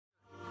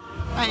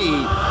Hey,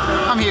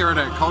 I'm here at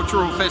a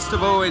cultural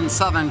festival in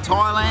southern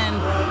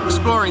Thailand,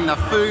 exploring the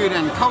food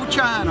and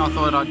culture, and I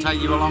thought I'd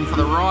take you along for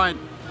the ride.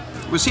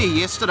 I was here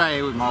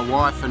yesterday with my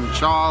wife and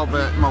child,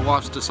 but my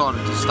wife's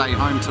decided to stay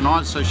home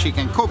tonight so she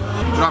can cook.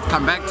 But I've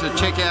come back to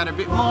check out a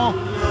bit more.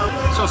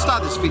 So I'll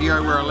start this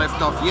video where I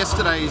left off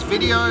yesterday's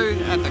video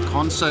at the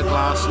concert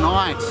last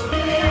night.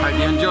 Hope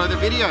you enjoy the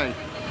video.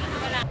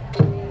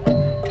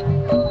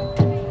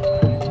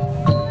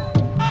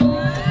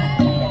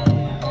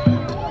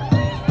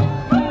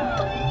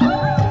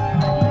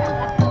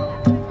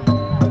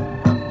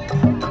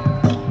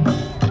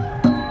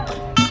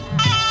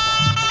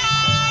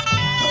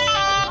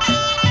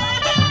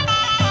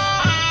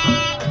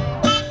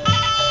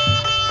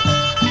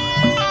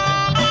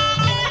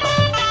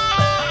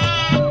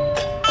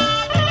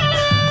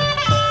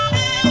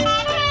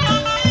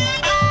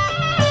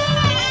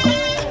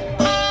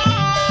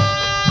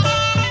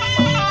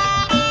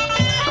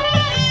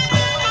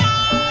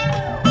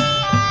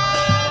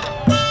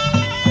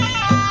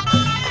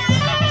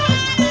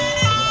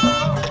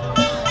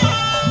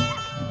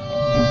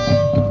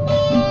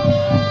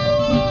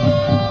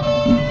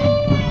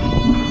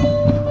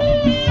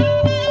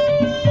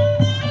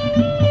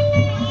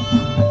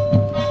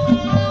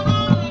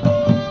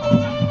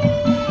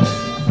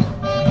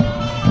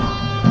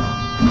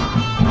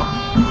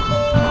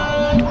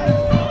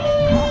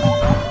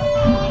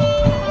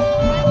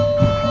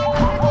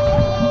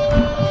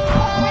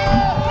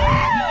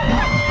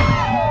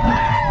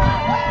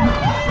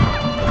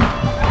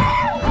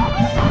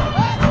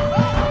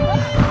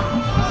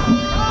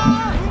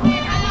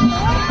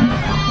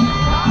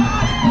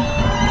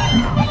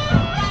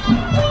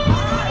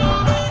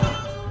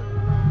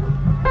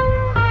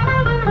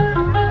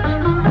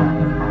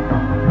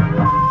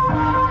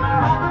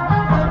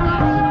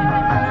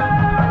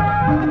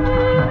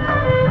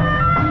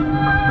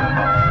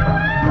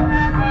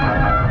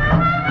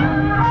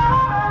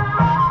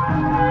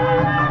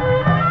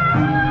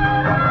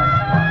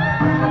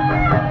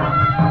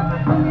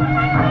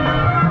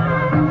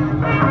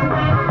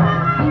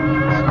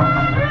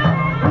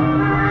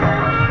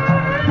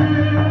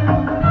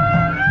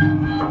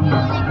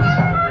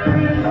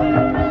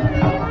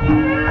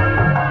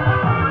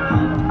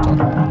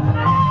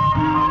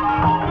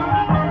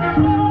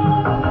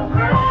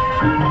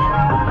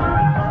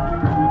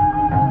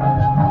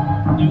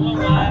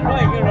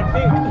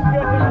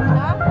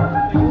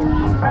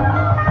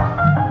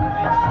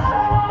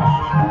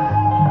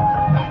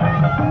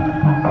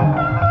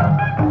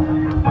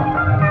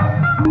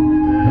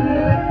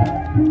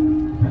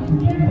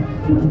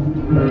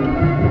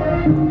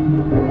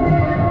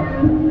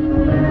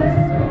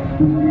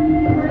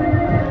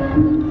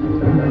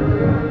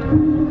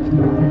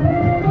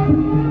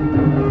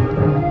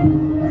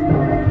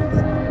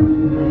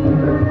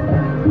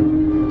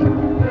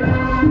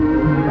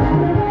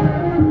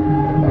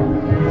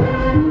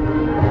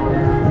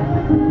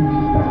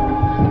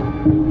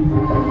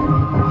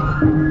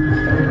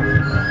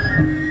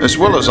 As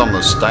well as on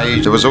the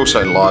stage, there was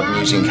also live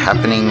music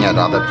happening at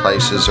other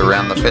places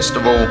around the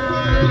festival.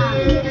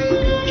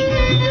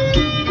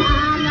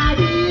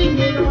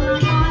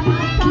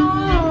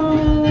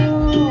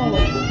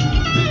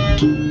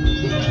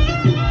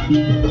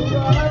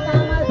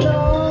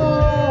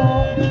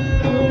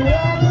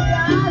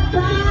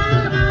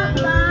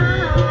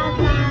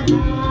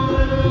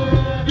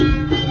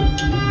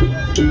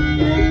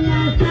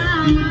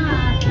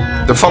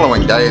 The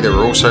following day there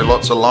were also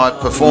lots of live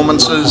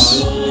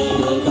performances.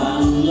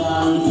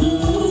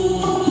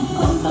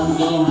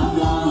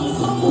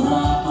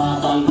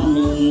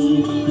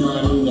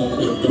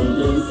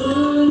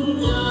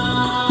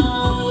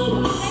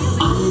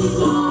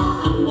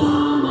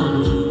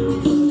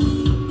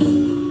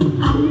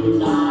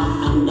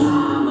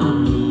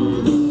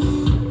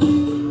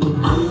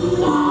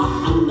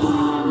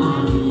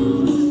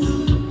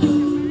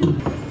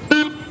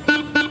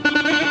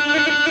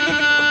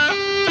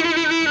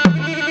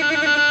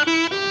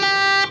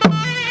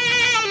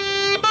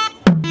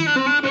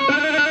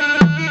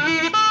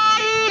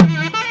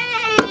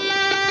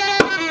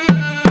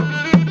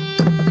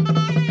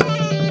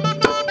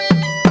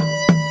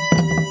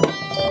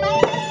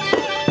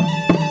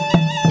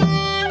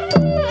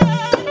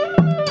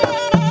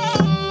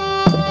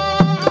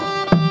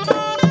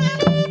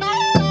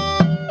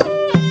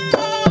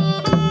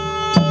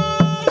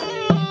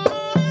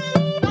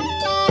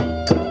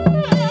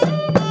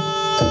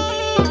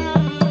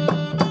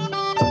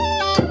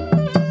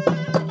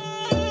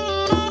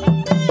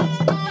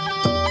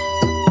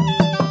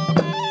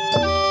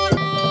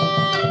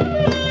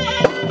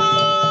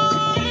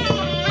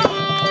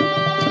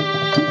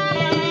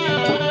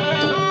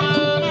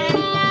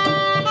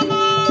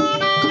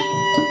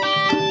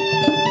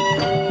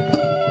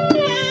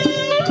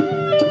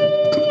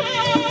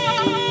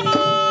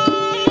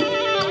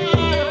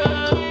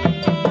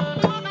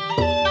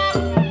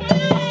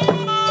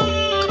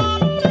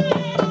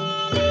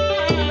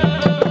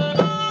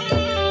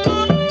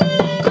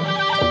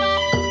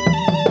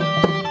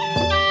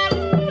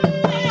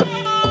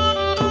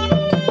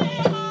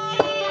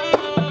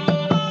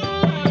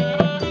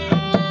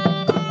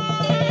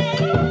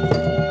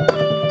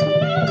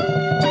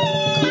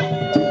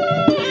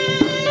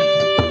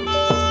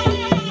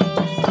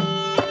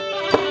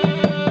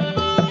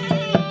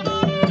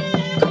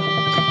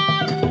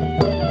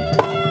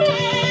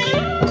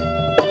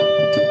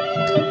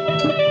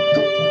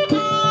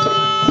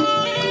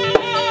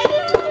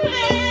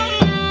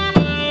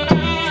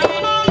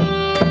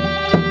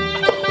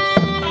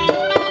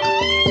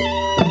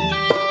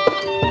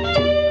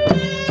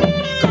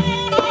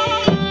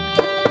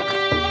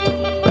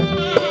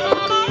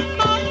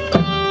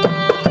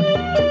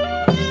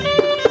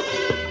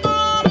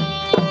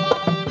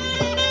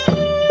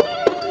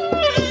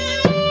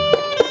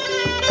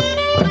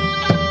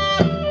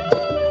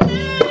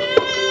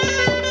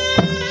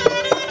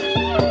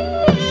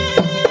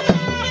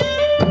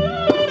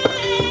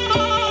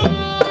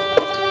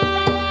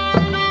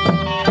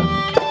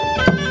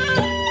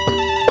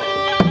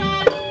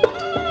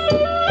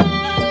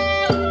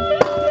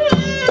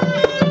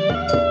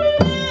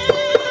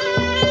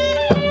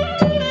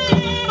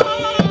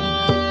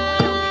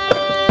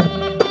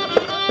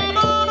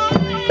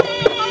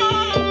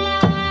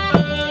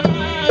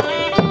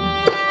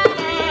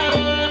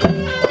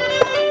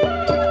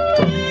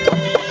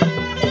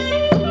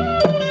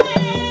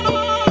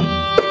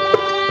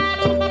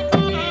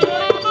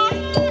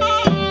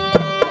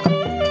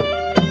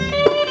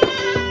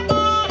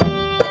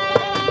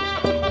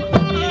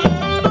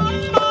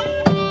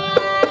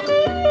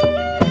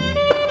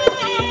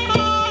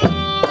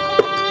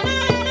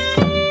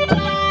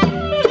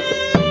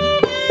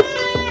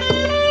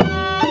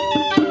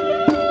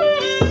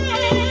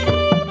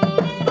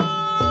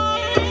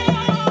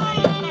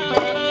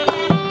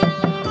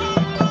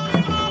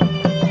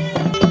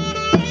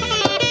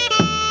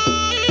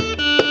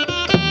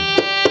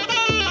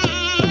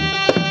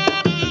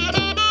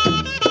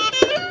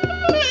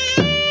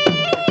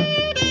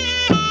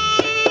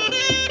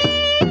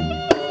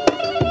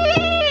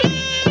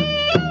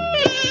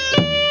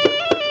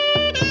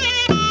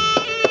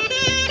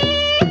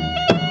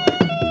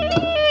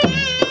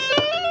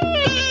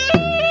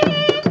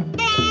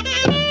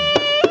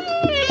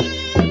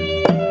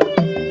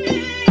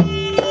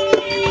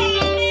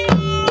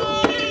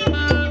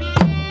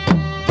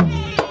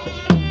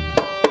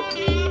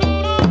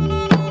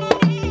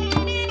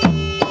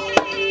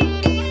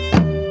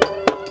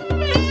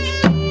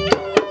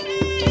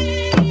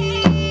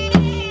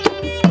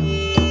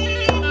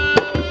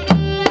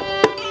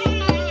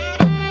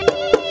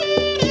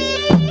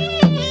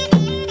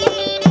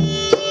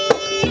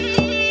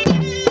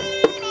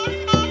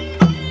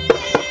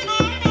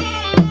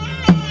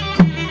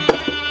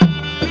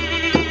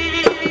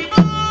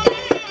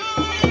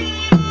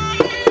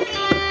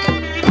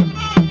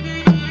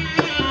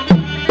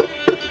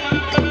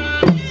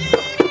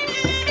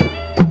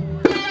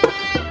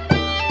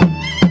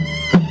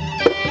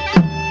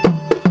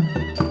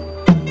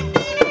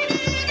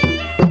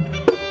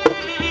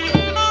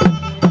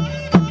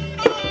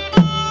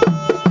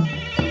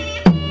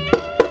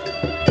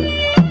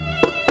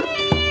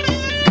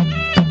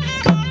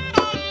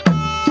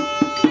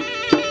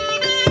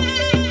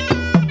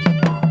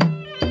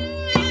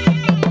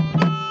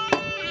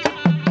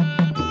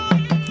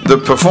 The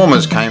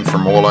performers came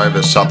from all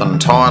over southern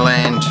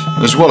Thailand.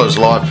 As well as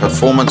live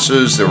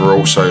performances, there were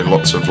also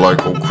lots of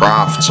local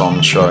crafts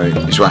on show.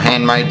 These were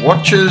handmade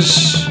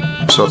watches,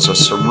 sorts of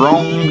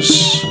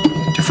sarongs,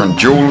 different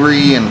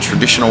jewellery and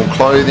traditional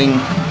clothing.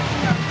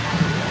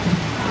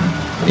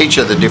 Each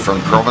of the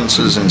different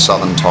provinces in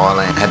southern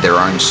Thailand had their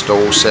own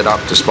stall set up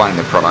displaying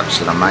the products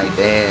that are made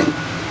there.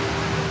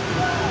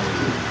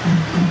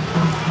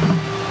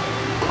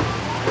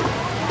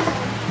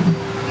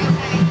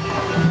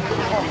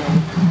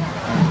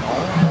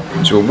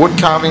 These were wood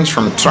carvings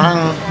from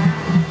Trang,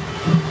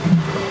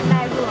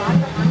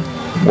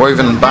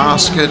 woven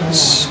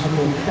baskets,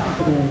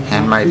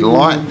 handmade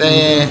light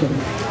there,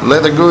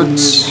 leather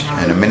goods,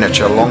 and a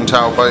miniature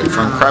longtail boat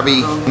from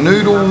Krabi,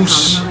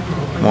 noodles,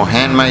 more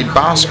handmade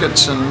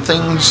baskets and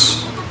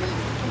things.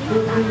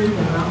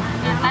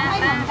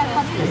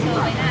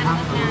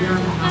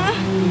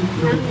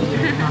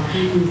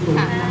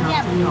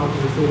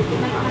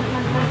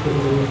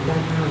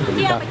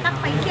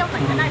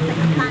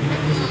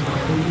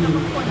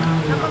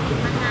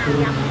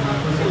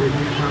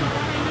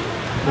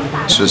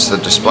 This was the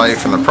display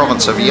from the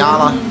province of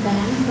Yala.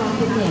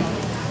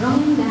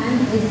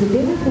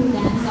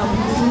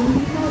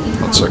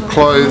 Lots of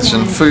clothes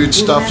and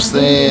foodstuffs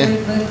there.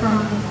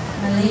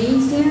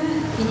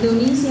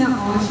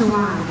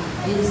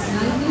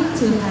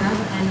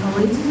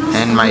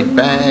 Handmade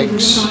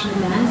bags.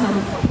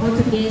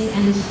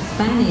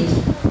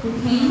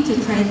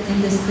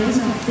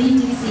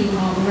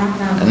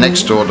 And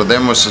next door to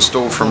them was the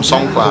stall from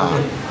Songkla.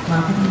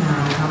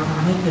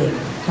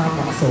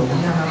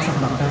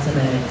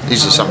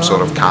 These are some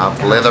sort of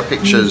carved leather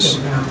pictures.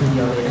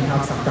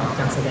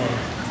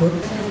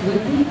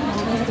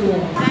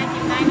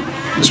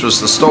 This was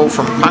the stall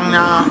from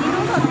Panga.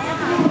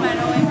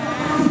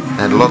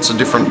 They had lots of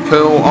different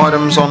pearl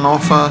items on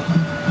offer.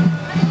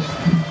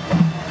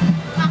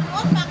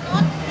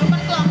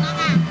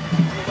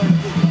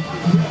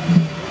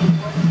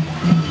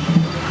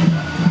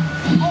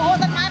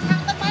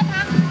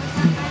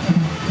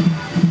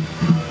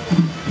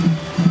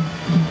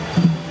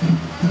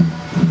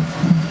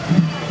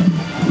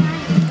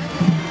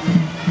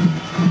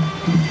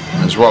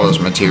 As well as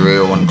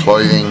material and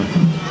clothing.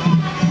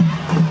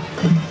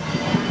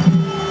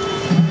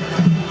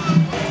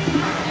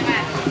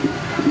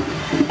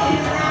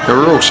 There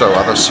were also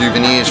other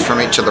souvenirs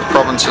from each of the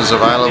provinces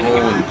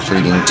available,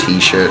 including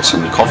t-shirts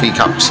and coffee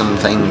cups and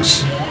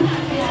things.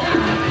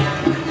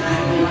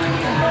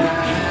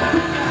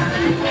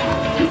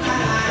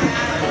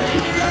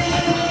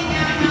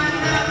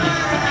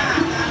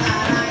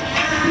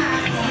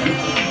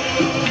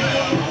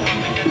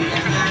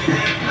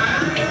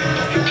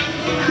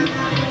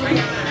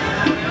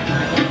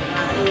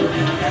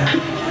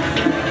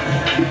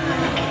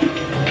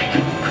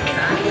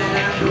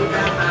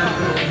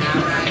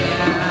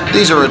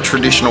 These are a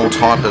traditional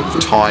type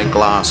of Thai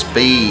glass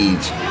bead.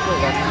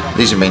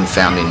 These have been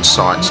found in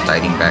sites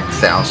dating back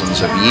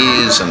thousands of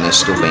years and they're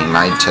still being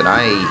made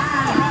today.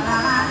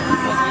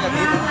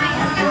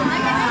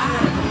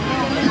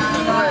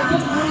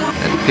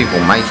 And people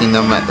making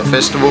them at the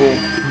festival.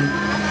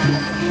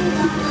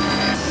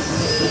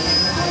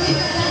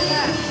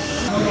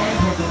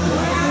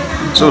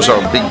 There's also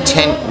a big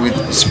tent with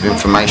some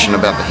information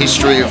about the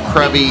history of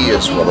Krabi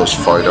as well as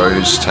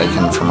photos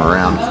taken from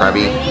around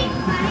Krabi.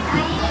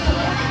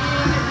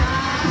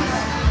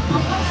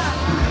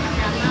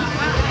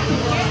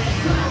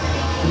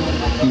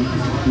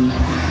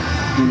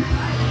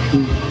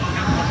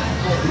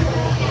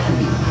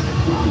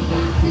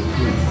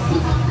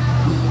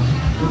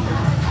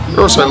 There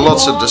are also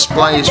lots of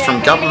displays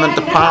from government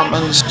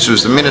departments. This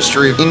was the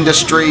Ministry of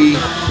Industry,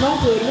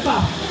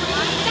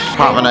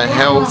 Department of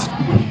Health,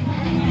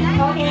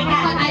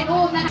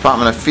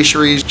 Department of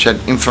Fisheries, which had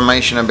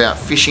information about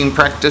fishing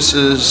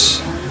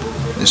practices.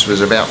 This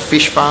was about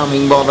fish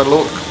farming by the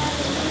look.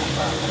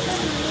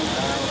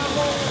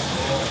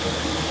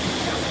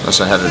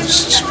 Also had a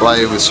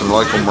display with some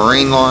local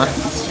marine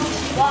life.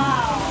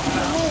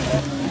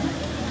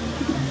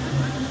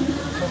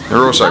 There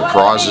are also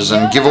prizes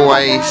and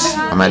giveaways.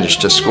 I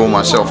managed to score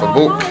myself a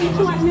book.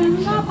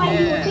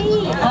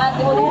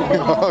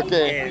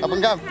 Okay, up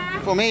and come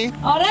for me.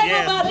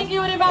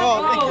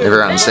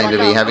 Everyone seemed to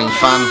be having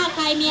fun.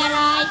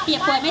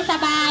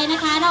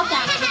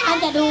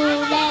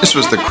 This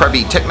was the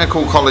Krabi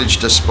Technical College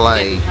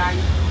display.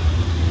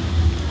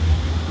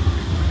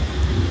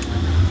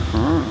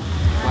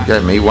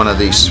 Gave me one of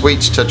these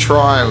sweets to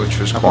try, which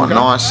was quite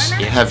nice.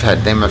 I have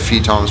had them a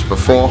few times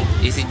before.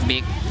 This is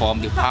made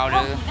from the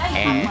powder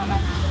and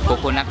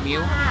coconut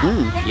milk.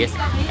 Yes,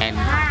 and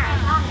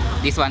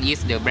this one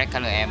is the black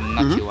color. I'm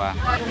not sure.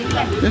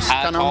 Yes,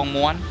 Tong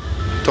muon.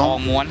 Tong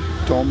muon.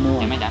 Tong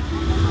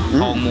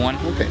muon.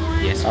 Okay.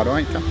 Yes.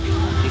 Alright, come.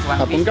 This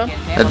one.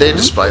 At their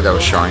display, they were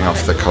showing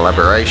off the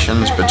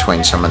collaborations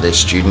between some of their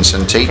students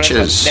and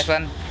teachers. That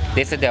one.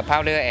 This is the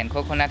powder and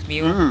coconut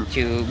milk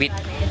to with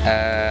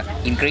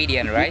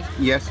ingredient, right?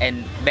 Yes.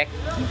 And black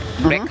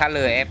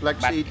color. Black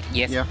but seed.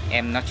 yes, Yeah.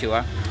 I'm not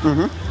sure.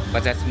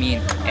 what that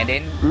mean, and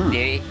then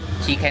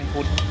she can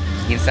put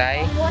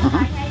inside,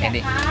 and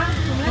then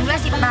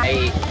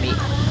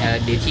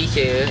the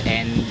teacher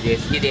and the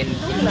student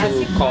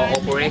to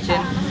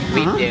cooperation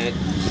with the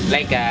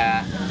like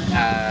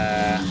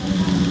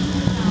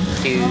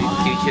to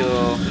show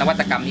นวั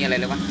ตกรรมนี่อะไร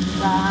เลยวะ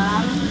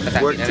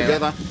Work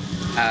together.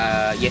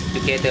 Yes,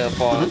 together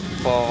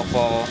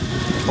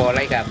for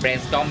like a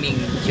brainstorming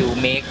to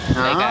make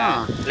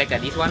like a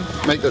this one.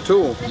 Make the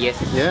tool. Yes.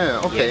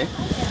 Yeah. Okay. Yes.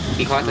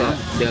 Because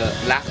the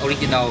last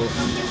original,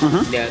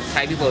 the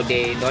Thai people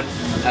they don't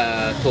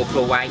to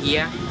provide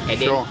here, and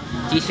then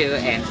teacher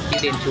and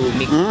student to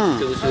mix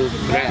to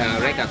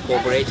like a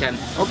cooperation.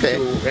 Okay.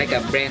 To like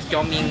a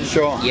brainstorming.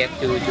 Sure. Yes.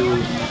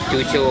 To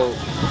show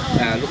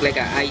look like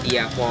an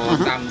idea for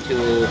some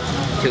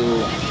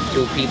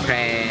to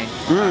prepare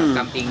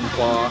something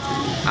for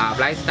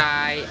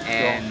lifestyle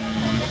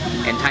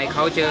and Thai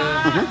culture.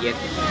 Yes.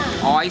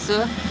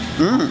 Oyster.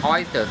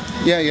 Oyster.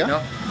 Yeah. You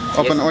know?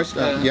 Open Yes,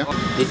 oyster. Yeah.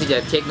 This is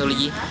a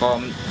technology from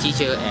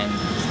teacher and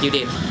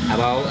student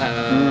about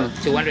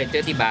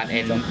 230 baht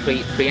and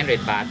 300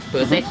 baht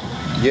per set.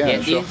 Yeah,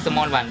 Yes, sure. this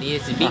small one,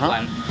 this is big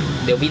one.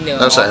 The winner.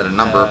 They also had a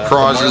number of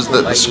prizes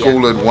that the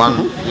school had won.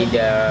 In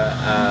the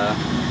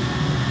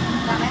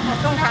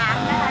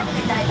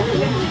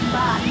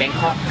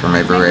Bangkok. From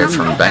everywhere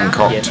from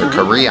Bangkok to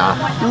Korea.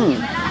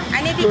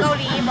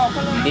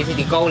 This is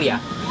the Korea.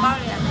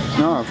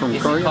 No, from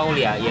This is Korea.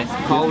 Korea, yes.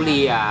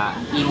 Korea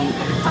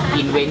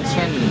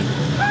Invention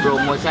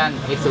Promotion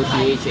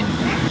Association.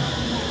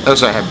 They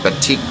also had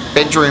batik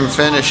bedroom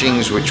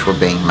furnishings which were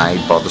being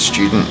made by the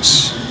students.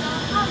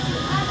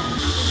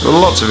 There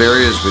were lots of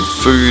areas with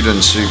food and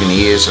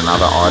souvenirs and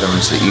other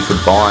items that you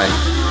could buy.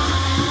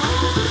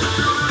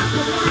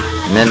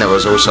 And then there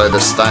was also the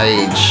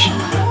stage.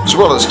 As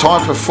well as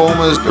Thai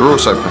performers, there were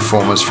also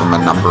performers from a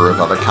number of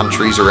other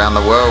countries around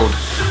the world.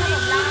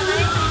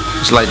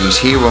 These ladies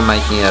here were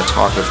making a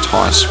type of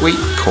Thai sweet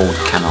called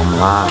Kanom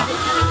La.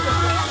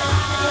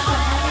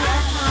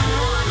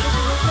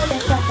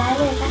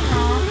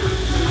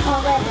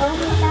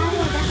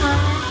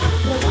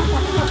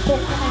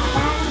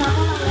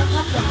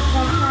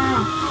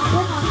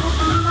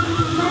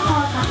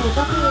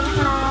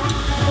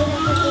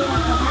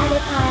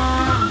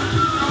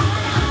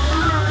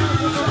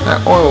 Now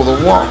oil the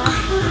wok.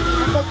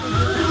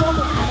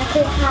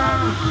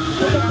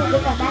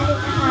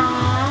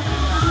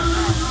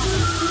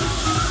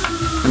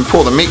 And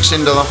pour the mix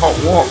into the hot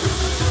wok.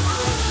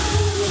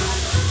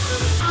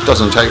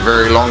 Doesn't take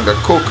very long to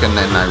cook, and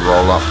then they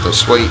roll up the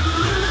sweet.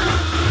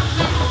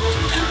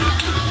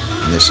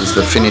 And this is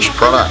the finished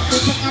product.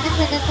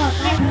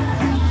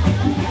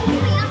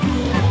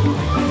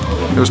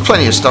 There was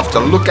plenty of stuff to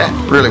look at.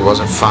 It really was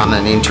a fun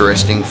and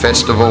interesting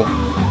festival.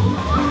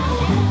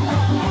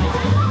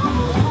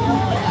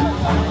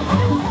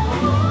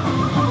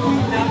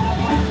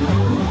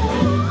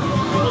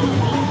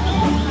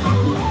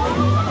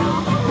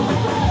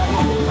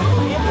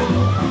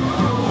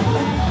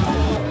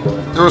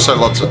 There were also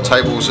lots of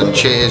tables and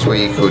chairs where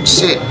you could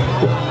sit,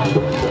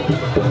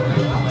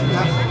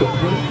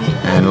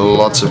 and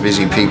lots of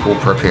busy people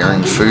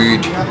preparing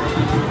food.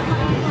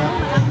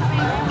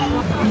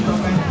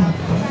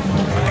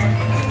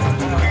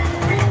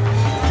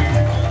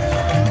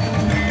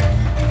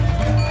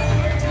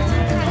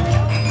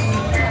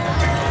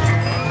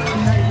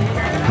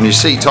 When you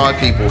see Thai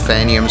people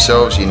fanning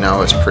themselves, you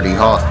know it's pretty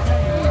hot.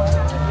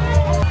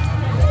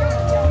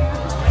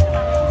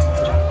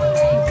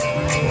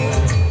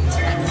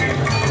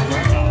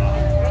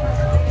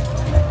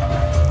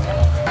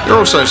 There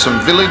are also some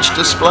village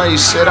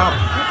displays set up.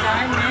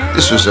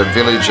 This was a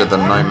village of the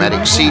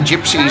nomadic sea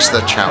gypsies,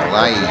 the Chao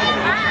Lei.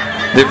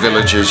 Their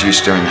villagers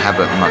used to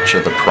inhabit much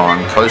of the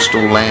prime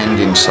coastal land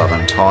in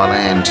southern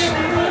Thailand.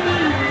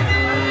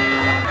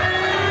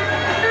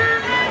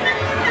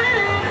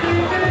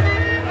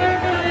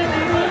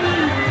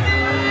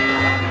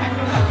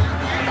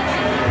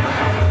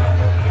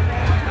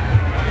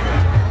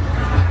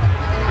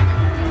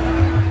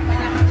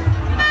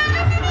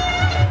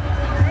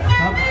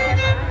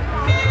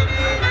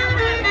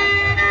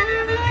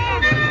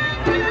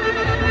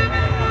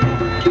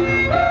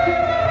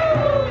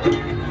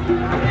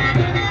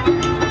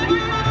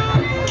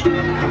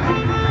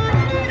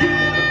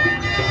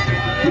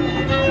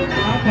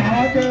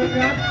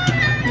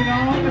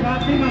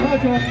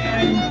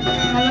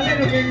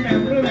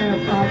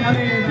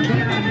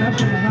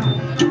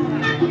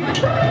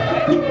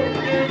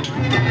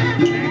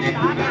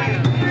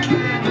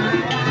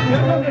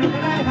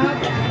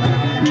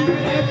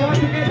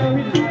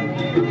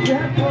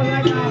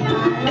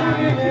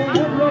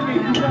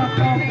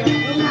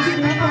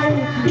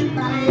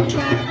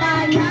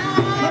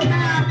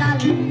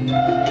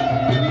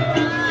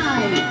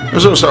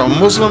 There's also a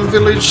Muslim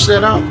village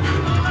set up,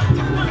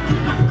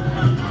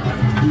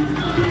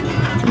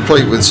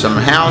 complete with some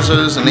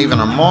houses and even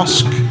a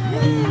mosque,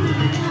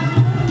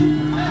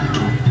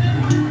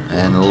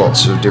 and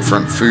lots of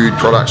different food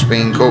products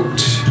being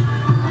cooked.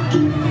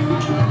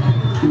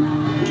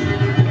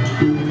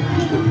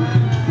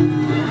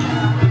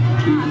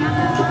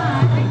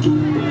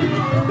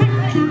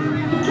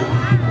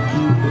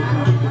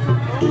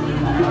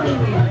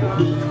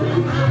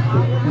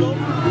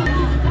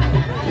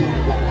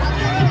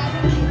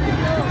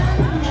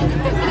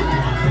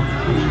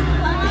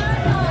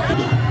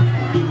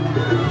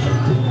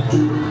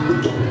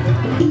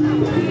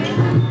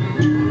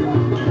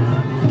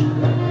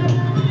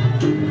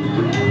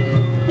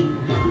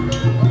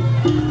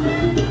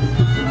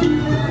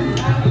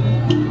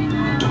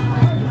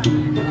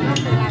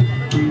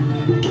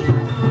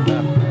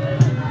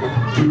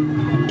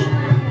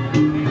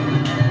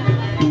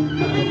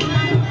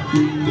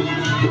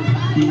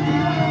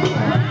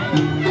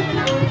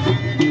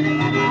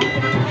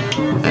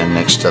 And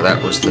next to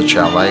that was the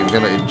Chalet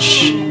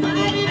village.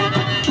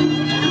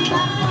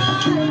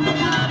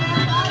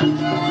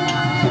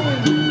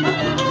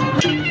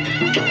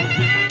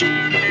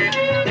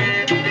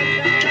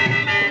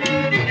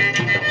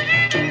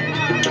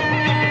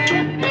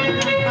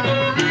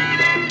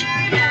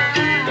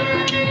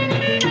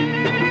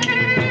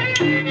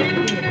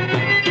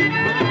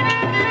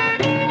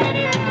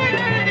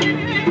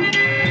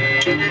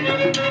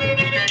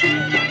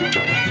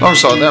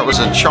 Alongside that was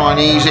a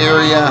Chinese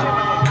area,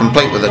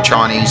 complete with a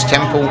Chinese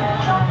temple.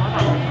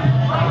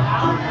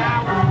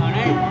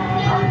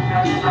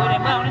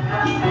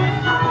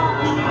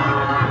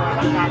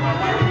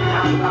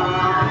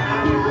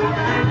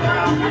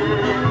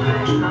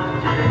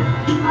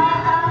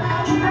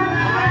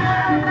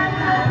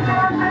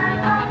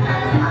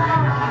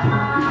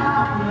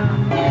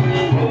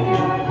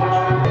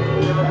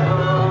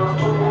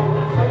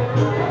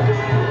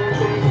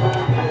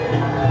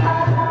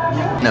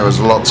 There was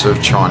lots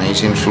of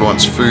Chinese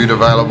influenced food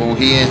available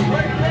here.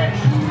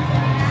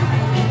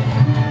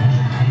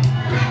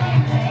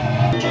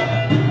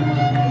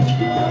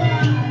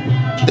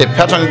 They're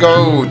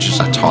patango, which is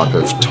a type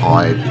of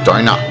Thai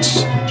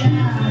donut.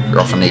 They're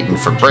often eaten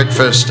for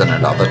breakfast and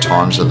at other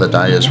times of the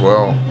day as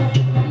well.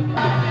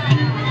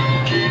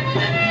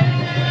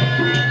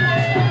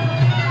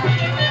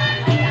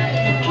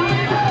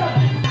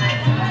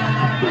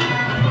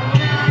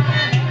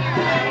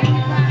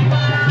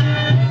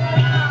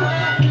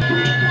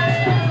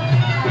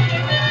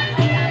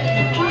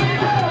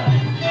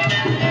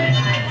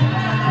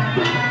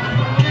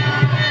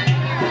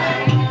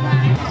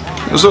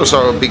 There's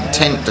also a big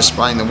tent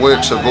displaying the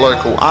works of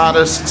local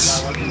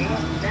artists.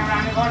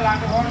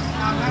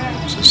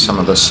 So some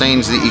of the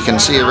scenes that you can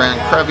see around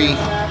Krabi.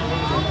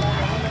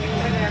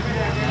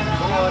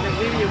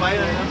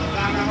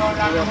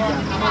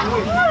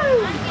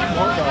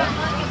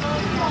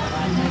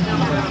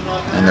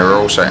 And there are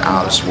also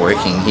artists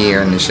working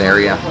here in this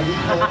area.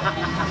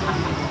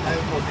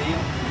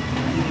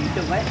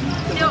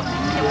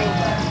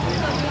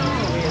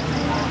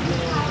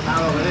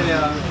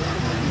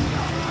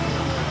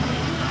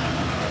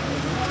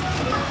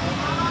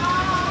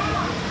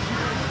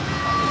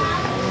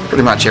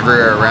 Pretty much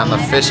everywhere around the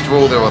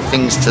festival there were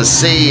things to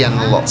see and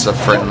lots of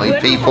friendly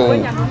people.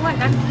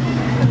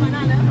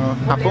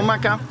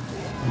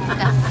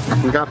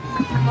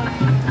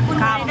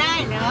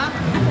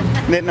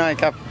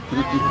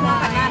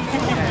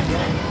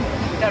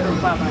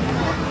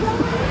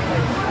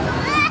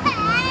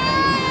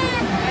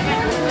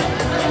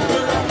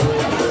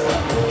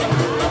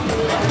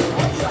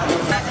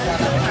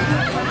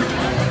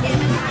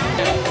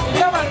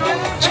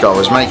 This guy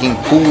was making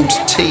pulled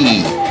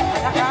tea.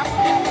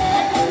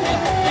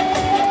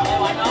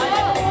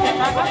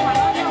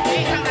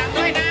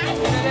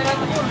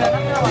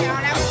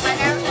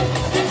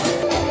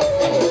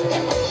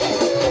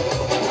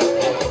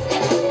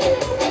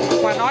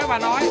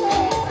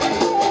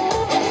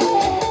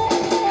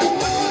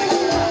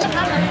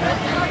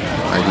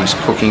 Ladies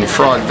cooking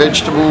fried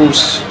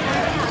vegetables.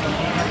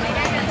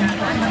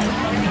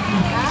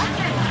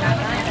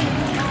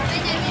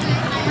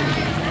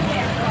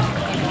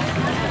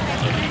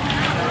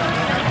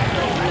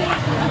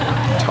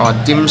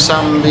 Thai dim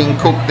sum being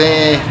cooked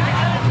there.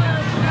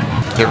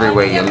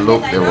 Everywhere you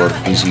look there were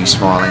busy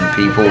smiling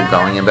people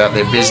going about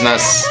their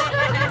business.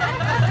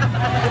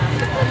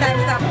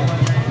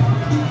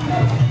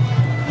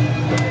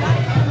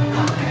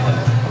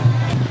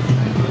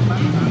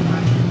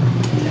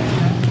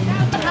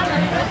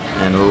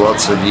 And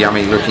lots of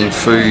yummy looking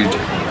food.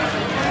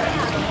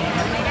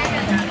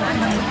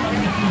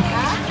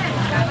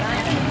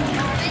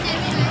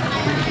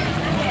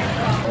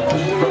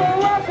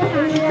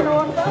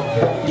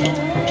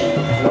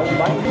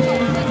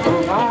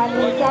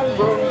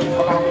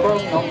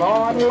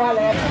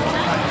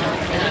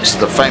 This is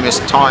the famous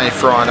Thai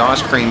fried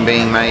ice cream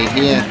being made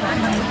here.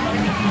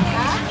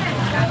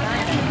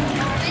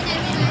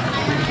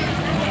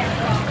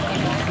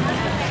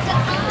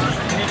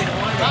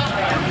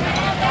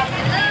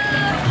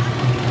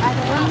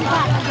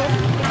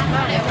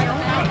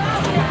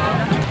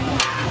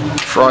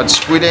 Fried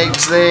squid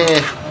eggs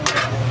there.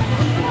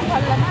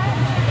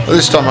 Well,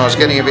 this time I was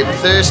getting a bit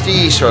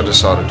thirsty, so I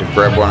decided to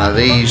grab one of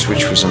these,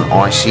 which was an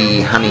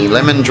icy honey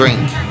lemon drink.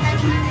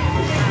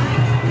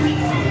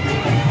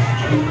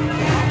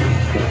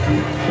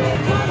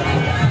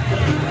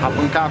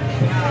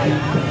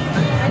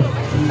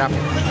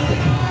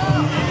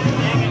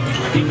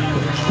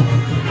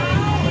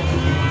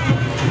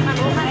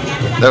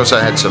 They also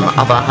had some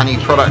other honey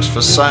products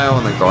for sale,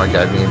 and the guy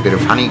gave me a bit of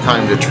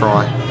honeycomb to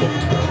try.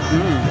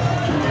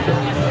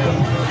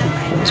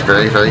 It's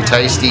very, very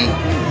tasty.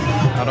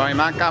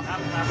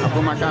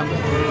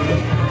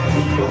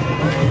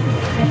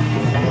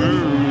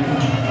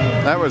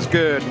 That was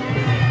good.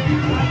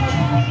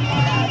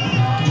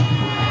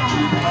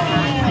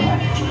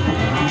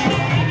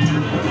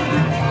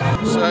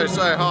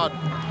 So hot.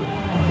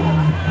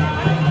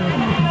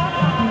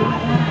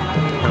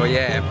 Oh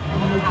yeah.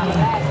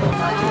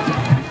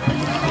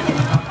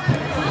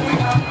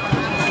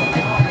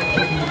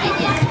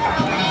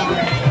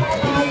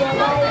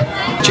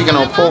 Chicken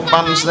or pork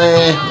buns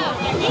there.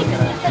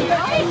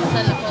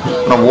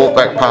 When I walked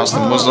back past the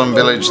Muslim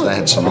village, they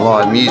had some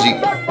live music.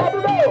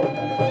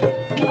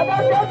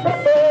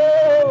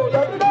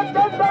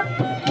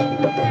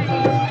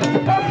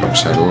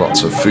 Also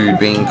lots of food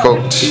being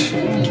cooked.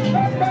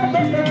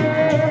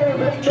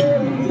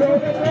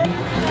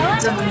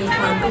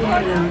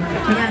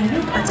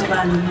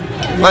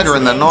 Later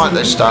in the night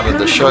they started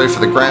the show for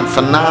the grand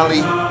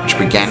finale, which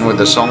began with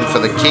a song for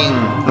the king.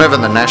 Whenever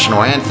the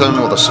national anthem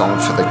or the song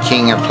for the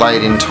king are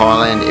played in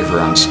Thailand,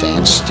 everyone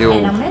stands still.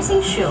 An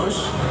amazing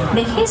shows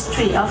the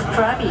history of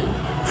Krabi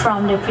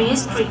from the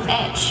prehistoric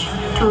age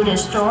to the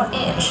Stone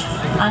Age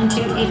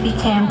until it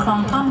became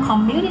Klong Thom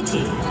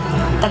community,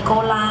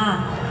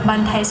 Takola,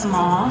 Bantai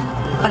Small,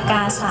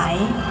 Pakasai,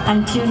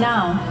 until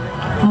now.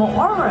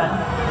 Moreover,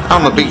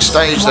 on the big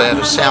stage they had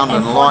a sound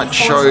and light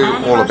show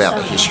all about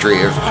the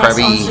history of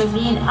Krabi. has also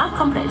been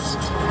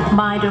accomplished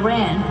by the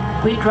reign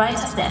with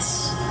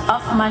righteousness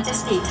of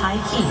Majesty Thai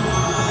King.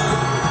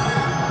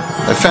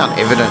 They found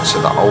evidence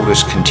of the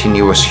oldest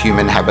continuous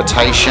human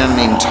habitation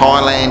in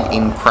Thailand,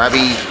 in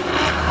Krabi.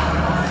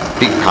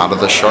 Big part of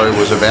the show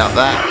was about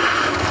that.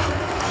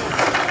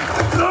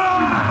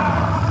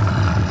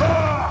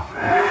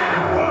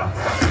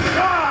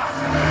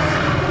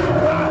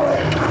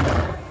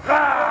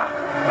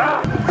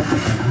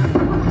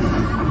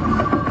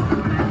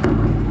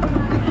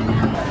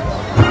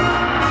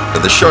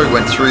 The show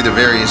went through the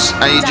various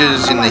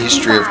ages in the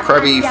history of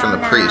Krabi, from the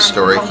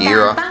prehistoric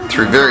era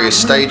through various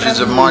stages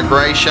of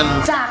migration.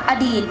 จากอ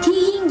ดีตที่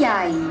ยิ่งให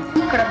ญ่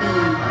ที่กระบี่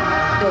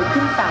โดย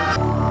ขึ้นฝั่ง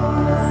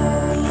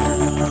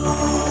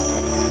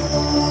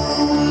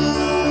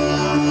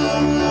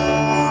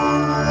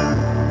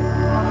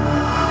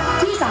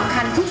ที่สำ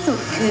คัญที่สุด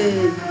คือ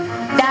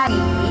ได้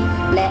สี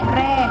และแ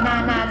ร่นา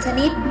นาช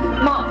นิด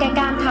เหมาะแก่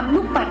การทำ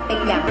ลูกปัดเป็น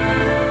อย่าง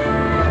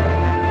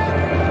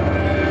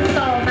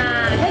ต่อมา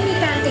ได้มี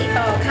การติด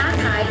ต่อค้า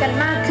ขายกัน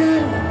มากขึ้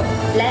น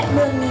และเ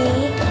มืองนี้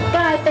ก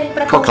ลายเป็นป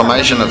ระตู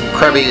Proclamation of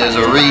Krabi as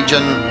a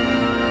region.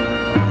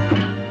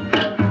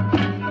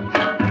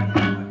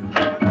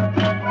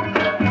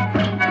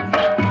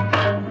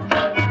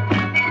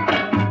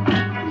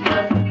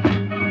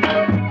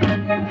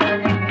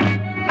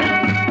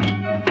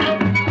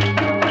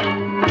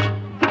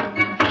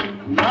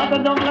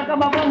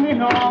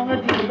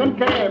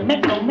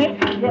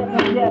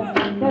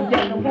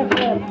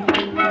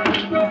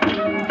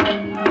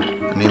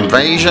 An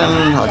invasion,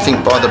 I think,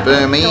 by the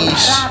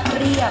Burmese.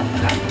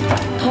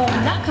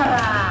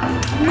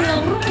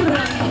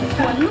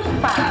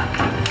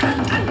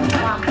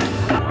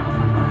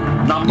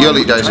 The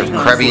early days of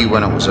Krabi,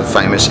 when it was a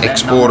famous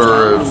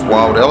exporter of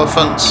wild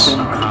elephants.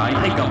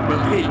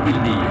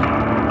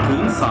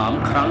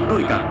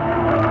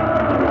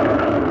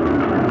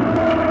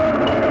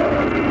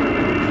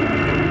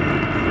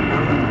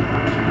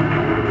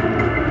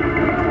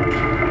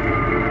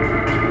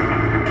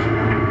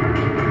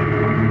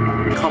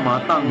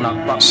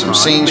 Some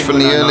scenes from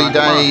the early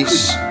days.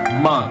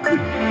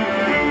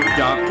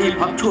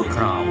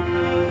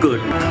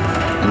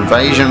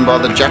 Invasion by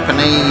the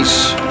Japanese.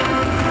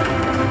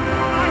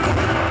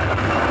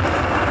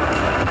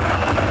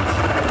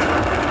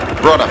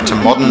 Right up to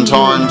modern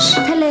times.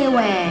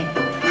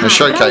 To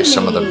showcase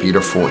some of the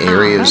beautiful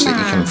areas that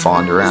you can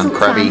find around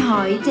Krabi.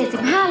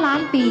 75 ล้า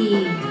นปี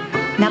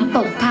น้ำต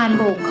กทานโ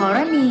บกขอร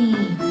ณี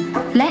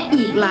และ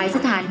อีกหลายส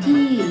ถาน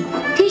ที่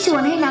ที่ชว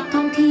นให้นัก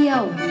ท่องเที่ยว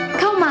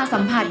เข้ามาสั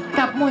มผัส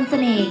กับมนต์เส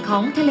น่ห์ขอ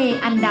งทะเล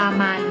อันดา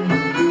มัน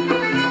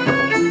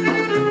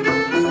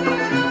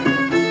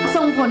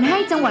ส่งผลให้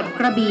จังหวัดก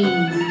ระบี่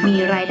มี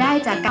รายได้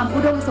จากการอุ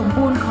ดมสม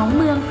บูรณ์ของเ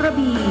มืองกระ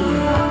บี่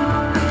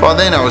By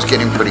then I was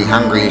getting pretty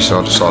hungry, so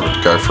I decided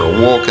to go for a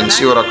walk and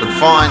see what I could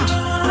find.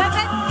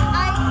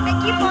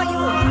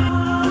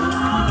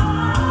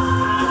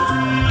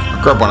 I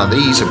grabbed one of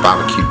these, a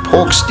barbecued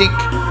pork stick.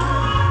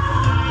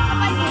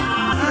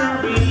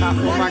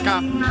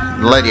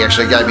 The lady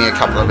actually gave me a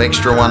couple of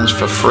extra ones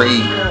for free.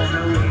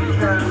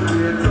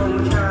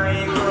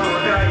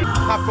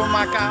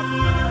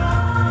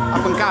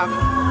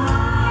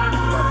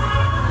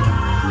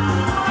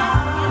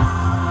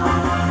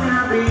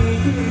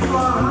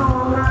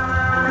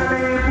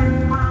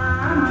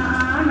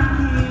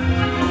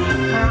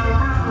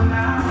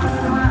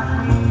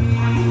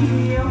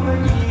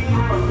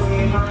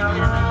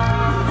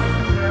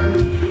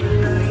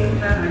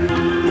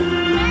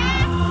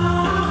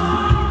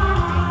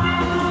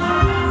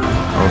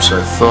 Also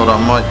thought I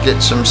might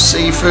get some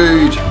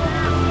seafood.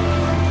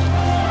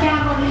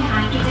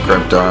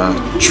 Grabbed a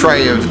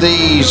tray of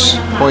these,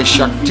 hoi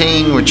shak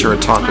ting, which are a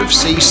type of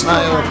sea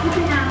snail.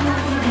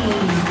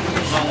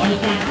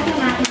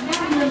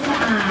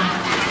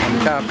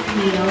 Cup.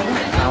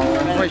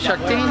 Hoi shak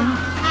ting.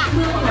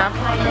 Cup.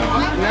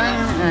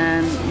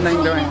 And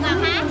nang doing.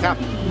 Cup.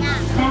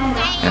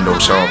 And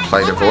also a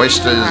plate of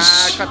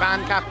oysters.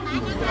 Cup.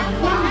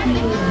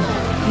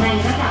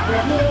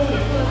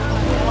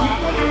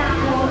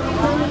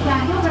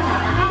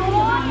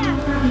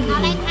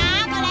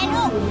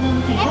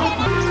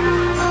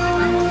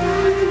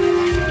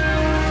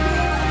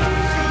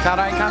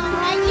 Caray cup.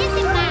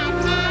 20 บาท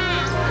ค่ะ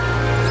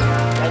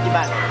20 บ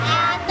าท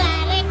แต่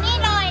เล็กนี่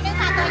ร้อยนึง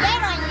ค่ะตัวใหญ่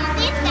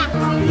120จ้ะ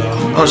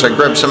Also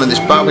grabbed some of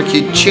this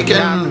barbecued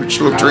chicken, which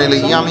looked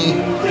really yummy.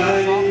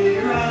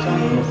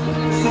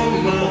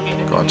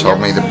 Guy told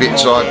me the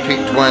bits I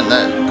picked weren't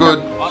that good,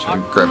 so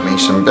grabbed me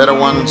some better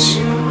ones.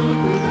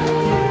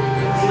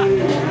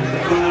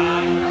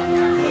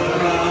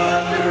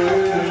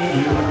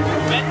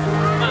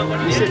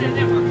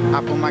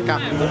 Apple my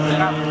cup.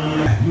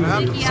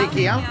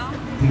 Sikia.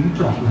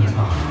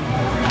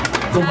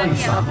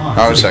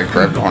 I also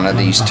grabbed one of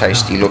these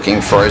tasty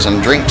looking frozen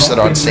drinks that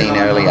I'd seen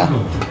earlier.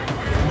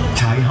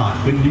 ชายหาด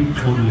เป็นริมโ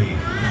คลนเลน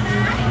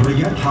ระ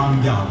ยะทาง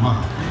ยาวมา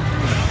ก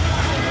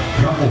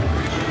พระองค์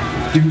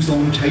จึงทร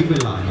งใช้เว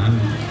ลานั้น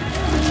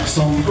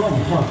ส่องกล้อง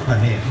ทอดพระ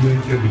เนตรเมือง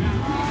กระบี่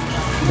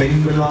เป็น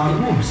เวลา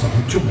ร่วม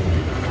2 ชั่วโมง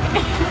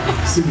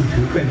ซึ่ง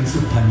ถือเป็นสุ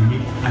พรรณนิมิ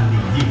ตอันดี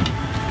ยิ่ง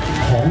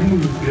ของเมื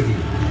องกระ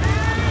บี่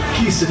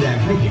ที่แสดง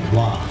ให้เห็น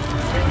ว่า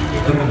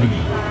กระบี่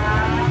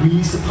มี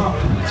สภาพ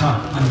ธรรมชา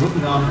ติอันงด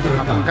งามตร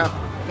ะการ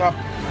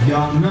อย่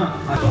างน่า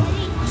อาลัย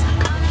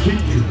คิด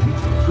ถึง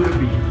กระ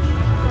บี่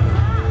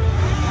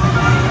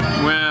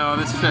Well,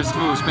 this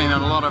festival's been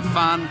a lot of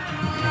fun.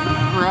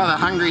 Rather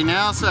hungry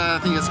now, so I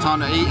think it's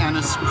time to eat, and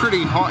it's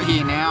pretty hot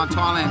here now.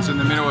 Thailand's in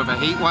the middle of a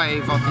heat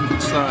wave. I think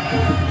it's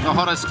the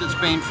hottest it's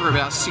been for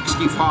about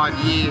 65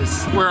 years.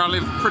 Where I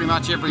live pretty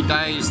much every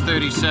day is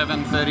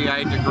 37,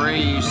 38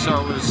 degrees, so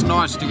it was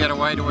nice to get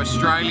away to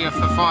Australia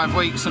for 5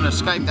 weeks and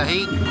escape the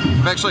heat.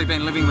 I've actually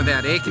been living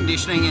without air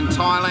conditioning in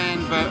Thailand,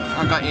 but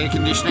I've got air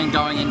conditioning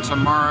going in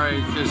tomorrow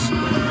because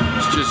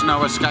there's just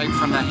no escape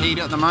from the heat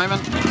at the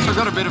moment. So I've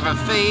got a bit of a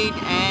feed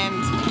and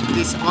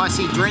this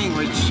icy drink,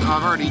 which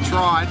I've already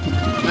tried.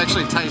 It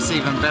actually tastes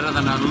even better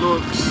than it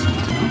looks.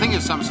 I think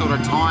it's some sort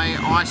of Thai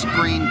ice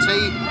green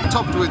tea,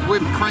 topped with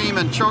whipped cream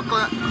and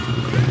chocolate.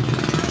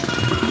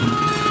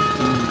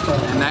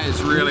 And that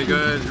is really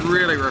good,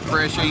 really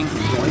refreshing.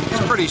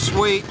 It's pretty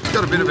sweet, it's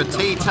got a bit of a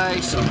tea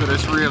taste, but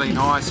it's really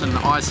nice and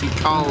icy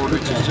cold,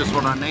 which is just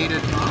what I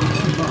needed.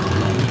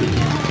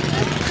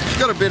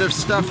 Got a bit of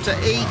stuff to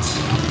eat.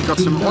 Got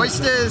some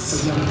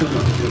oysters.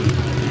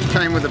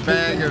 Came with a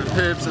bag of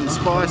herbs and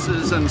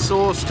spices and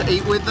sauce to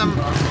eat with them.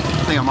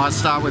 I think I might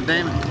start with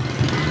them.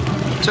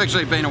 It's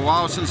actually been a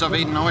while since I've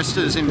eaten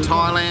oysters in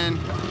Thailand.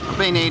 I've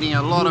been eating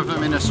a lot of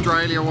them in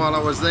Australia while I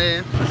was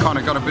there. I kind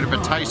of got a bit of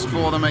a taste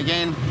for them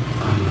again.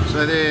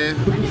 So they're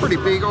pretty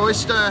big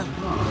oyster,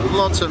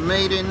 lots of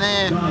meat in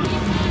there.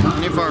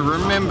 And if I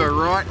remember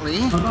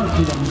rightly,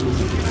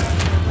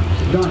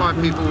 Thai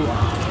people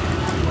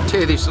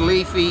tear this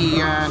leafy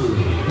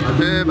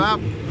herb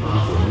up.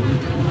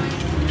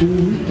 I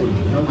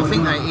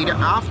think they eat it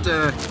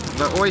after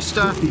the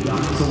oyster.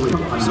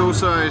 There's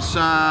also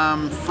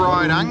some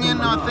fried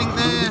onion, I think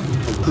there.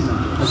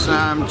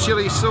 Some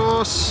chili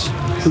sauce,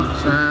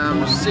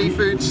 some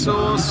seafood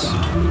sauce,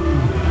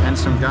 and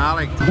some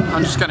garlic.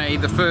 I'm just going to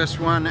eat the first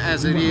one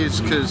as it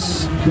is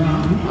because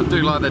I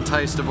do like the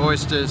taste of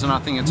oysters and I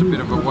think it's a bit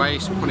of a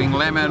waste putting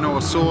lemon or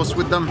sauce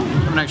with them. I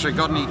haven't actually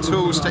got any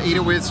tools to eat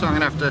it with, so I'm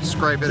going to have to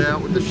scrape it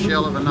out with the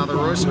shell of another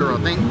oyster, I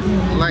think.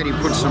 The lady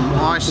put some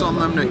ice on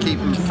them to keep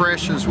them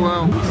fresh as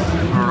well.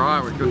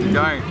 Alright, we're good to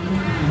go.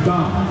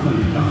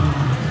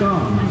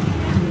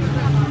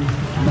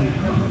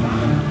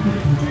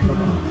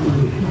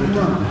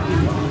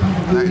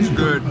 That is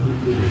good.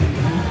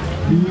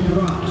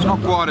 It's not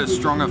quite as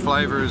strong a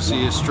flavour as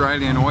the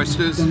Australian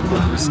oysters.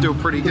 It's still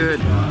pretty good.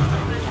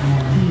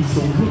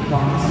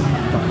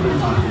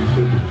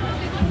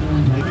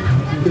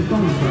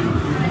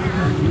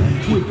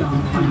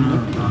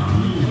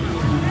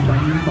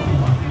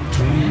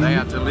 They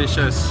are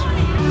delicious.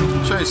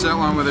 Chase that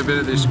one with a bit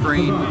of this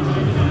green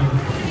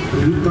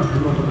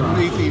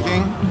leafy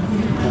thing.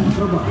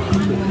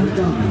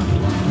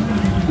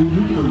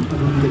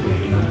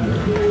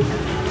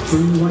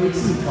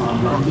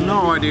 I've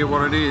no idea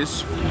what it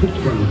is.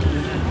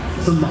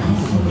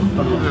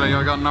 Really,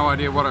 I got no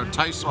idea what it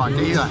tastes like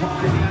either.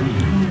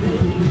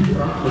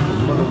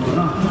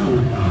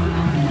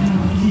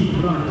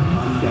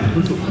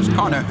 It's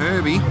kind of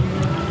herby,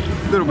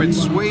 a little bit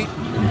sweet,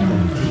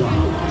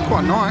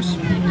 quite nice.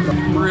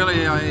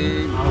 Really, I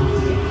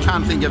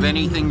can't think of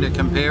anything to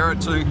compare it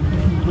to.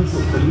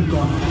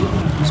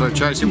 So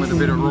chase him with a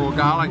bit of raw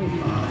garlic.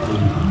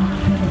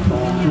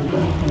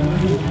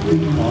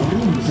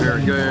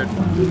 Very good.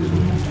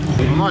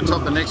 I might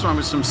top the next one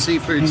with some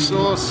seafood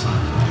sauce. See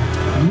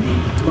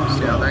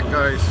how that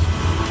goes.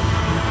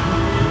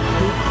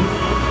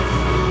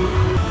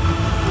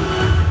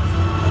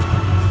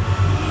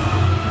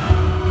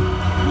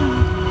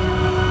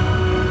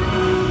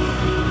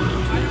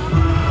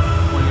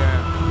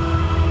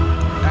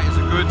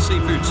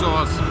 Seafood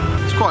sauce.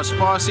 It's quite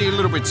spicy, a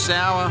little bit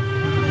sour.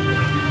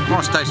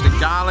 Nice taste of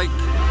garlic.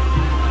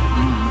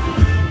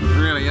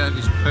 Really, that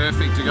is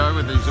perfect to go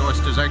with these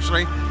oysters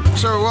actually.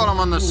 So while I'm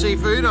on the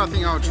seafood, I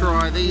think I'll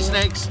try these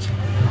next.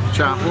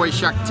 Hoi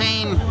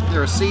shakteen.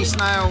 They're a sea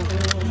snail,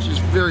 which is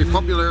very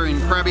popular in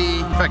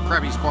Krabi. In fact,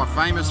 Krabi's quite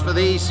famous for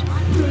these.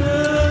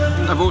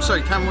 They've also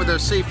come with a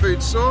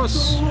seafood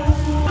sauce.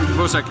 They've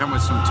also come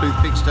with some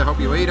toothpicks to help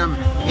you eat them.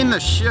 In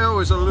the shell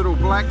is a little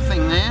black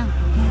thing there,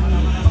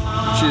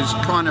 which is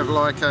kind of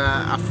like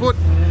a foot.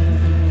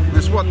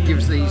 That's what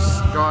gives these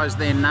guys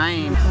their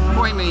name.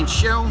 Hoi means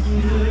shell,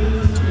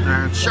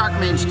 shak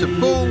means to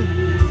pull,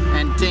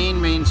 and teen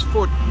means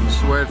foot. It's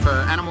the word for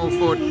animal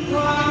foot.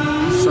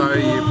 So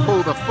you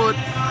pull the foot,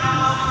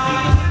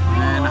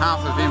 and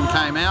half of him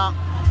came out.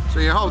 So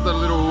you hold the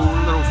little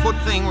foot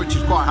thing, which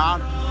is quite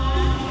hard,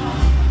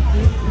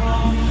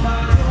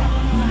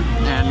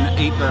 and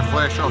eat the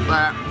flesh off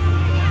that.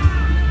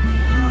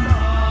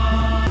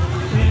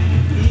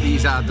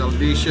 These are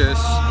delicious.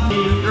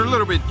 They're a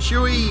little bit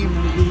chewy,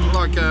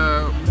 like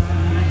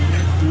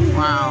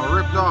wow,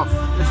 ripped off.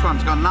 This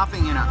one's got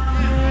nothing in it.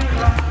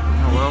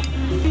 Oh well.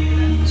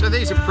 So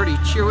these are pretty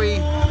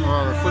chewy.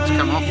 Oh, the foot's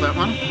come off that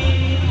one.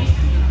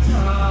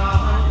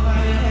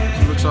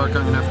 So it looks like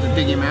I'm gonna have to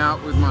dig him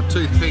out with my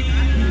toothpick.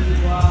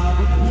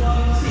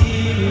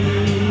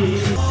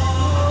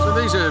 So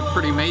these are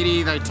pretty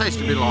meaty. They taste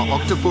a bit like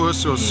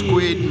octopus or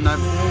squid, and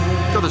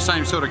they've got the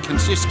same sort of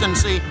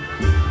consistency.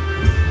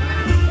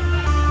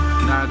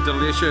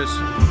 Delicious.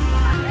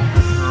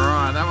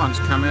 Alright, that one's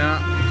come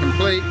out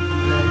complete.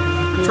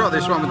 Try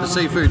this one with the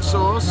seafood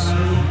sauce.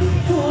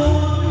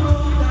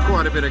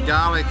 Quite a bit of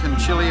garlic and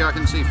chili I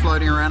can see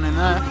floating around in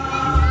there.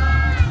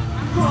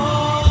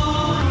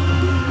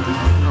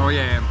 Oh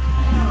yeah,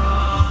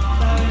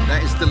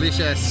 that is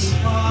delicious.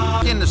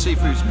 Again, the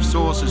seafood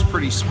sauce is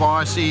pretty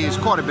spicy. There's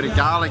quite a bit of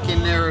garlic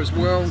in there as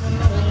well.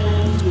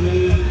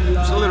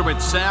 It's a little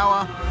bit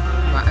sour,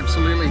 but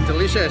absolutely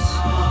delicious.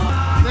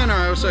 Then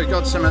I also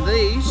got some of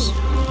these,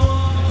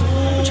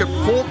 which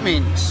are pork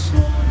mince.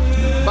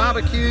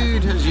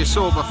 Barbecued, as you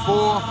saw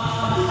before,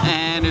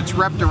 and it's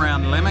wrapped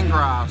around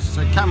lemongrass.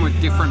 They come with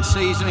different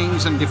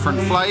seasonings and different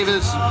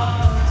flavours.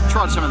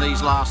 Tried some of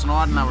these last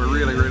night and they were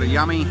really, really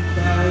yummy.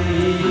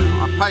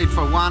 I paid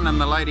for one and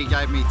the lady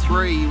gave me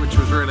 3, which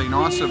was really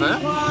nice of her.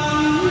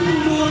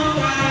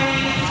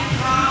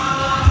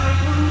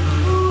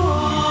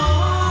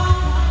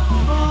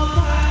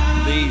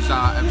 These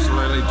are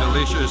absolutely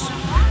delicious.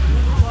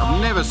 I've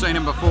never seen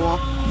them before.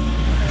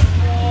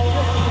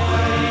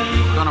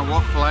 Don't know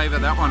what flavour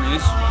that one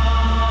is.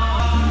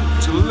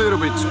 It's a little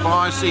bit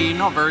spicy,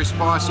 not very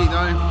spicy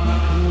though.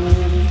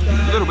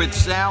 A little bit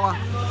sour.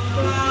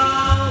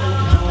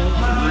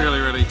 Really,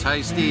 really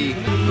tasty.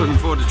 Looking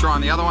forward to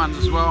trying the other ones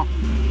as well.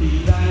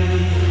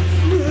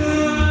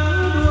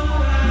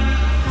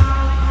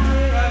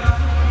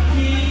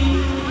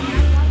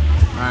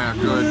 They are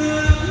good.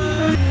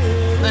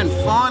 Then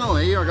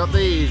finally I got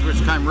these,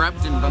 which came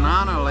wrapped in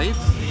banana leaf.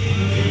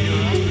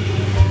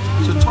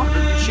 It's a type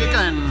of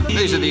chicken.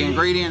 These are the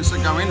ingredients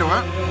that go into it.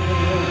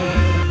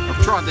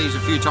 I've tried these a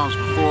few times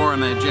before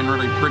and they're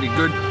generally pretty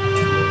good.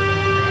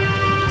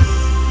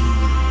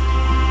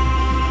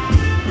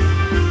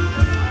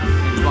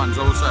 This one's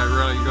also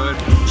really good.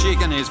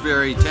 Chicken is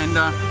very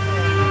tender.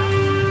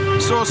 The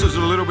sauce is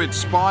a little bit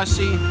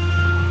spicy.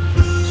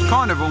 It's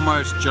kind of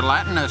almost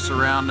gelatinous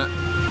around it.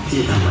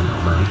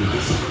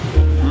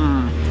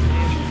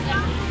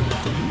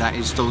 That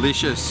is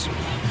delicious.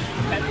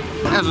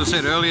 As I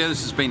said earlier,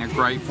 this has been a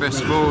great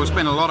festival. It's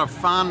been a lot of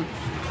fun,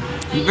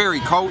 very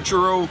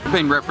cultural.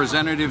 Been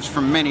representatives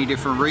from many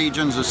different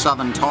regions of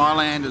southern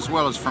Thailand as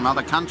well as from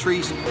other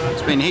countries.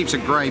 It's been heaps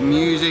of great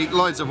music,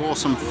 loads of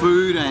awesome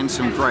food and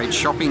some great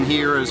shopping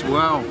here as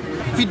well.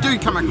 If you do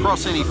come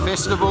across any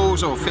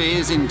festivals or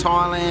fairs in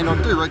Thailand, I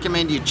do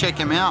recommend you check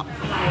them out.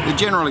 They're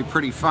generally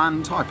pretty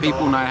fun. Thai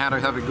people know how to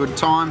have a good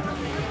time.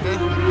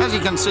 As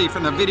you can see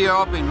from the video,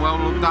 I've been well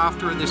looked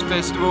after at this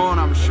festival and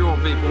I'm sure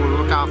people will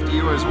look after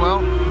you as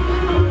well.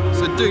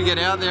 So do get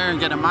out there and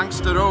get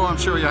amongst it all. I'm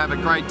sure you'll have a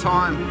great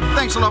time.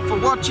 Thanks a lot for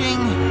watching.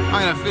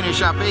 I'm going to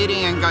finish up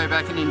eating and go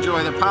back and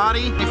enjoy the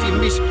party. If you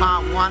missed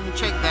part 1,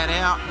 check that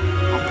out.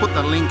 I'll put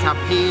the link up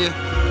here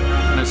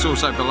and it's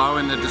also below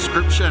in the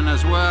description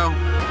as well.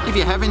 If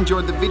you have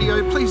enjoyed the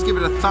video, please give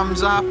it a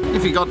thumbs up.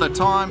 If you got the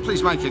time,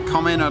 please make a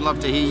comment. I'd love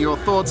to hear your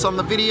thoughts on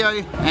the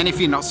video. And if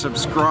you're not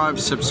subscribed,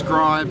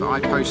 subscribe.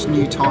 I post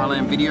new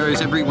Thailand videos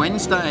every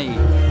Wednesday.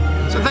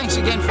 So thanks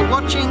again for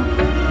watching.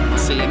 I'll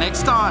see you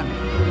next time.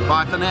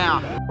 Bye for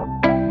now.